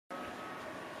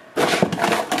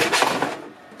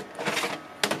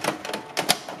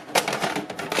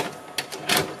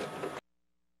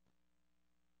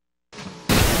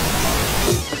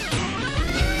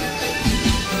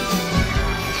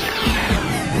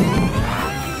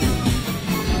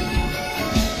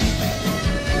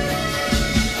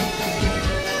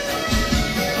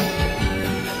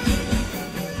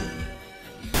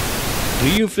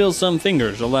you feel some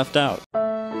fingers are left out.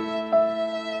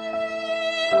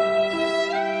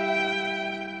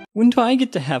 When do I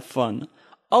get to have fun?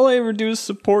 All I ever do is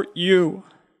support you.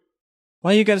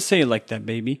 Why you gotta say it like that,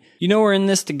 baby? You know we're in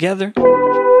this together.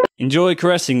 Enjoy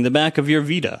caressing the back of your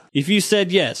Vita. If you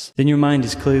said yes, then your mind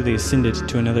is clearly ascended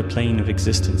to another plane of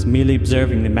existence, merely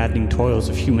observing the maddening toils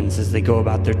of humans as they go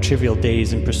about their trivial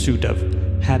days in pursuit of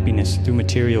happiness through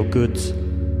material goods.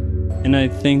 And I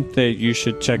think that you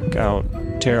should check out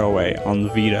Tearaway on the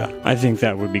Vita. I think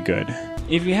that would be good.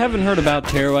 If you haven't heard about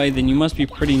Tearaway, then you must be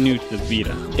pretty new to the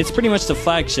Vita. It's pretty much the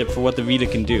flagship for what the Vita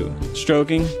can do.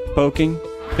 Stroking, poking,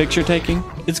 picture taking,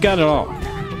 it's got it all.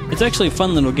 It's actually a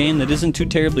fun little game that isn't too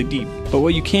terribly deep, but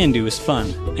what you can do is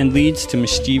fun, and leads to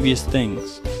mischievous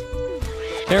things.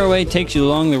 Tearaway takes you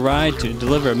along the ride to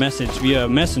deliver a message via a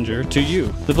messenger to you,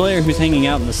 the player who's hanging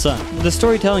out in the sun. The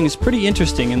storytelling is pretty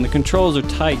interesting and the controls are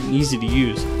tight and easy to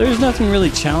use. There's nothing really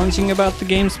challenging about the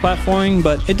game's platforming,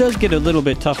 but it does get a little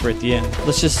bit tougher at the end.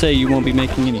 Let's just say you won't be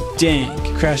making any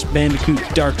dank Crash Bandicoot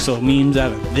Dark Soul memes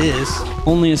out of this,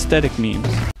 only aesthetic memes.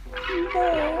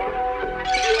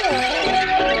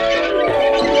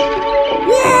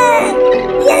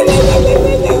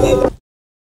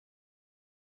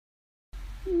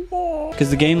 Because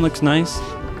the game looks nice,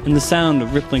 and the sound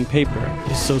of rippling paper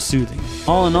is so soothing.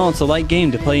 All in all, it's a light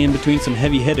game to play in between some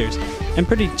heavy hitters, and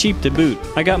pretty cheap to boot.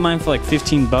 I got mine for like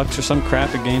 $15 or some crap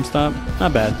at GameStop.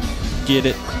 Not bad. Get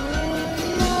it.